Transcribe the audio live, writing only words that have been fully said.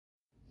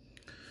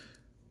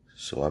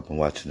So I've been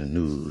watching the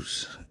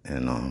news,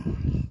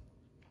 and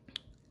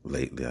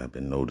lately I've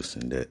been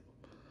noticing that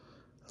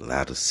a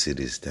lot of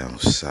cities down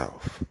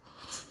south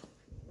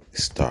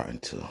is starting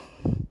to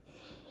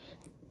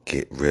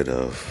get rid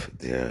of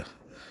their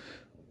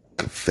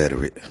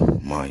Confederate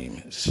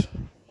monuments,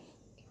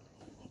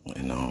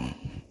 and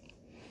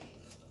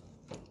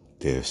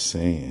they're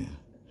saying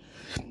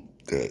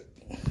that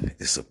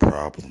it's a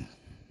problem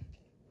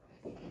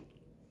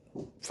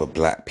for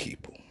black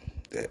people,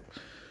 that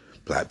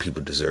black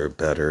people deserve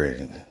better,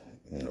 and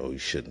you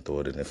shouldn't throw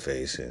it in their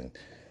face, and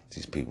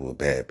these people are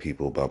bad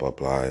people, blah blah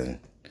blah, and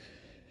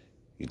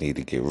you need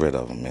to get rid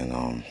of them.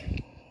 And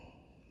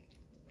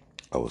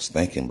I was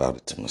thinking about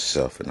it to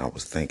myself, and I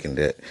was thinking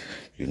that,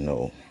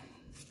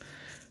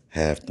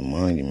 half the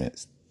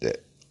monuments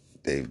that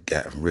they've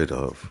gotten rid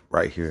of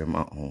right here in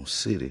my own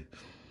city,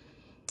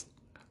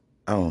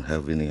 I don't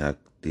have any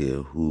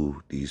idea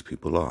who these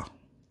people are.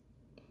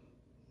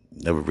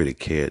 Never really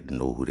cared to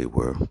know who they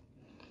were.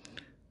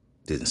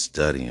 Didn't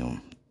study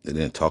them. They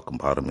didn't talk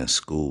about them in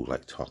school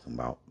like talking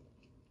about.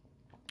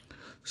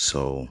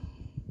 So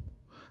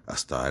I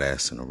started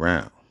asking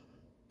around,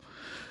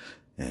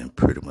 and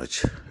pretty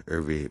much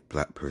every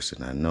black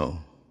person I know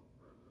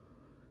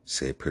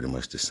said pretty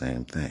much the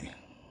same thing.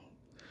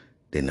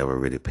 They never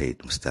really paid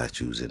them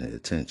statues any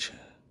attention.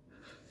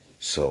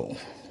 So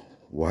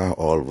why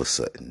all of a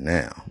sudden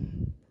now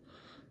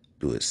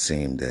do it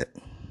seem that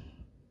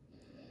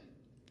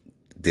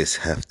this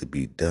have to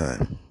be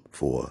done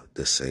for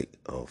the sake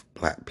of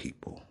black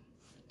people?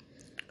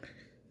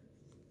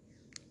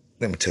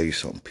 Let me tell you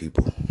something,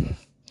 people.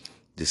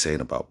 This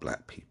ain't about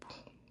black people.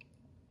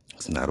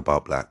 It's not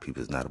about black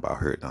people. It's not about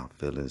hurting our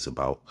feelings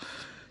about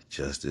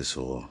justice,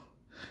 or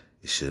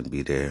it shouldn't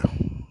be there.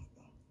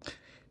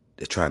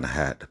 They're trying to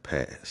hide the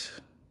past.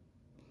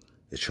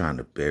 They're trying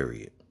to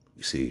bury it.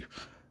 You see,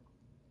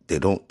 they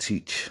don't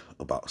teach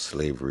about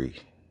slavery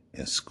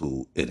in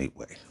school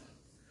anyway.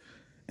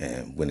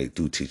 And when they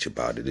do teach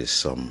about it, it's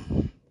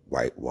some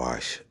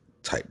whitewash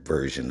type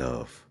version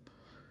of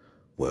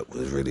what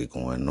was really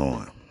going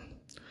on.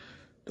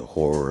 The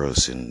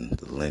horrors and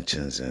the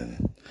lynchings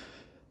and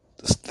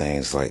the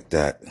things like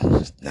that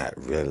is not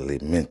really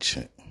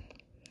mentioned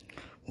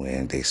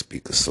when they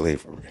speak of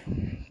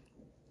slavery.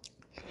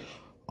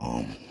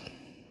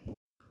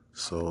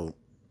 So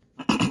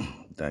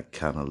that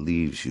kind of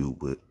leaves you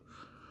with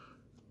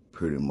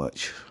pretty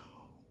much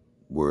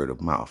word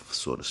of mouth,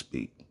 so to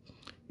speak.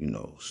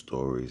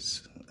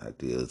 Stories,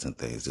 ideas, and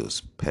things that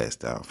was passed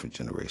down from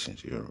generation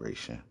to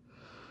generation.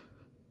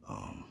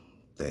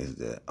 Things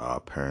that our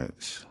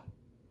parents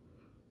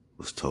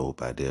was told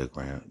by their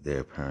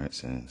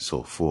parents, and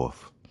so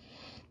forth.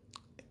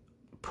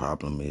 The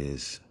problem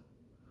is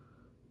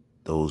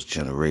those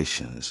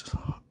generations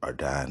are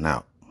dying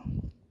out.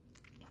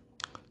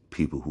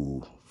 People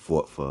who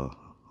fought for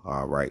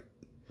our right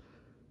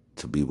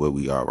to be where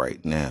we are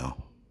right now,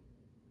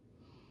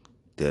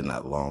 they're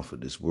not long for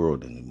this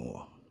world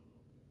anymore.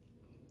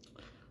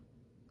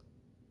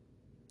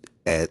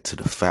 Add to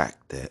the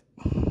fact that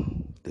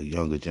the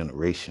younger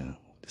generation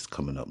that's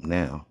coming up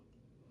now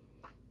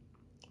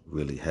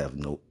really have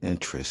no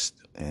interest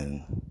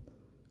in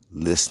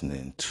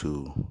listening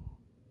to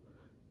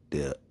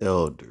their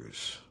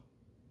elders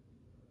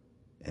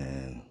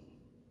and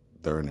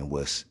learning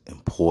what's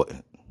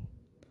important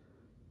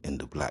in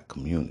the black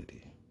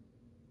community.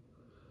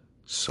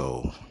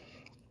 So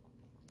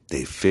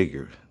they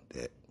figure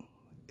that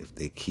if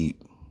they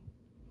keep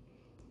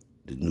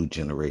the new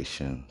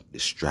generation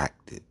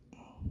distracted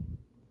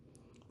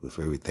with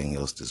everything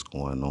else that's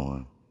going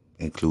on,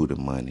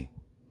 including money,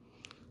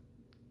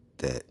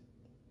 that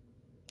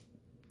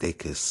they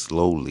could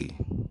slowly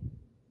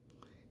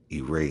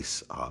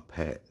erase our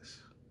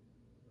past.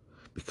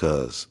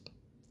 Because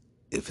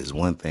if it's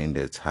one thing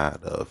they're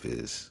tired of,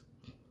 is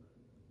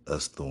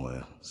us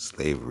throwing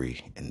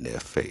slavery in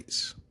their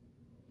face.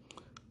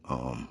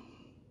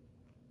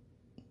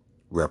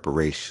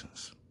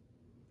 Reparations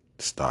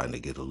starting to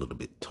get a little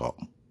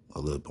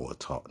more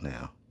talk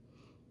now.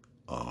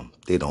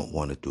 They don't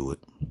want to do it.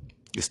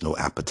 There's no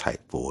appetite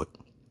for it.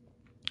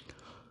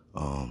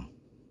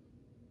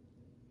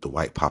 The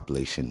white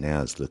population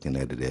now is looking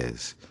at it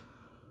as,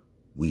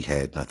 we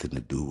had nothing to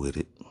do with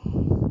it.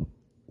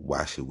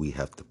 Why should we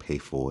have to pay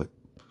for it?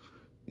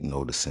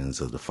 The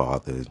sins of the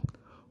father and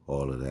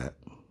all of that.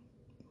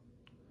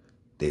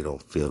 They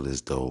don't feel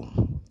as though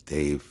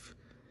they've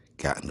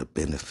gotten the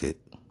benefit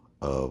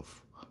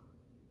of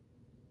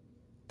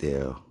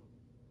their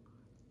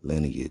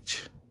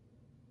lineage,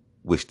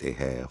 which they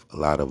have. A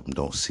lot of them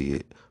don't see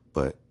it,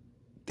 but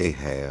they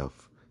have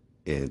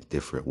in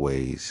different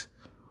ways.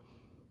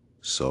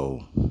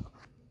 So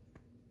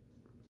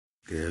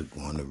they're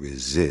going to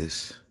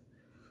resist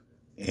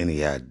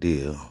any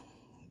idea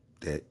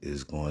that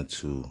is going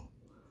to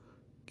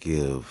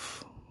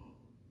give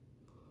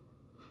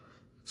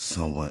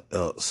someone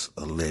else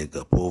a leg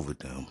up over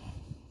them,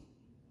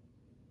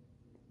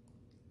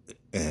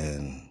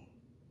 and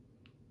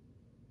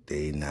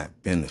they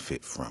not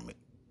benefit from it.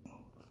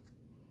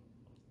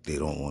 They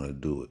don't want to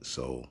do it.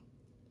 So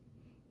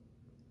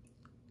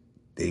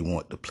they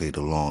want to play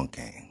the long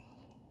game.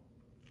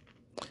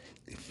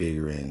 They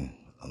figure in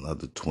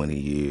another 20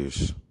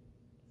 years,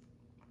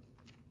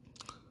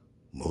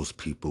 most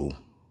people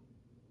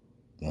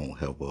won't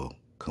have a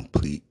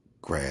complete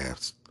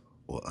grasp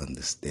or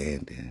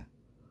understanding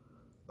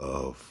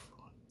of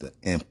the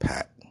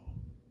impact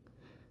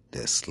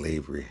that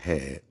slavery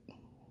had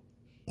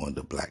on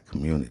the black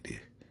community.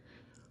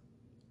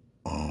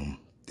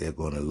 They're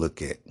going to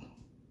look at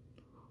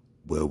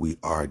where we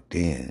are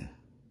then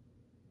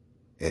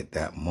at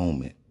that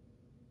moment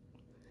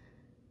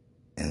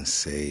and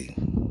say,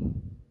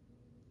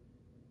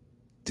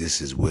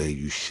 this is where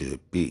you should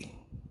be.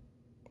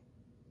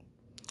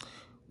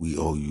 We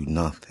owe you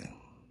nothing.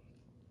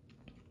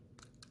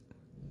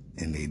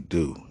 And they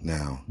do.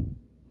 Now,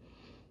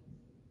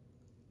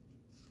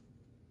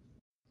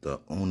 the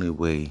only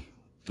way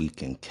we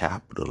can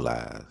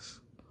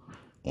capitalize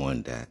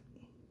on that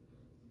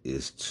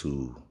is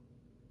to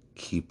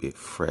keep it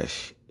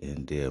fresh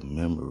in their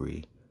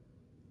memory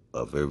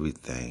of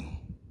everything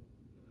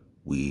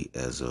we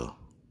as a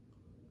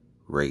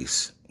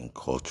race and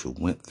culture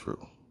went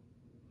through.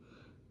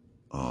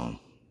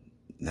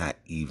 Not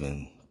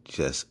even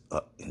just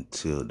up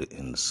until the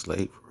end of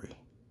slavery,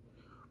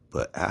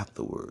 but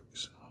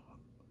afterwards.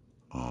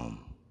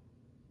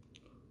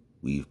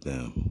 We've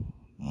been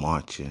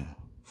marching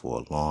for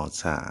a long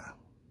time,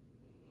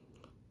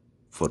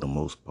 for the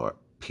most part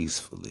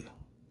peacefully,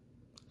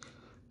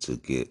 to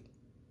get,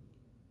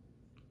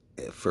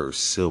 at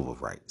first, civil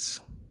rights.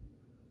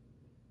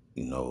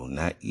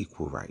 Not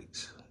equal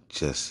rights,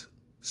 just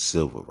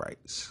civil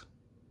rights.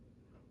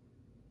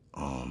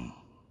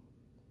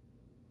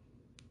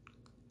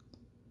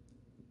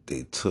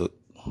 They took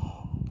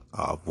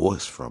our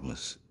voice from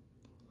us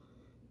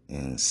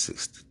in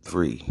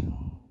 '63,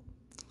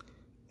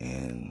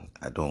 and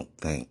I don't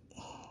think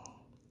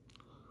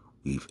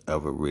we've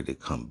ever really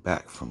come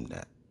back from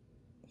that.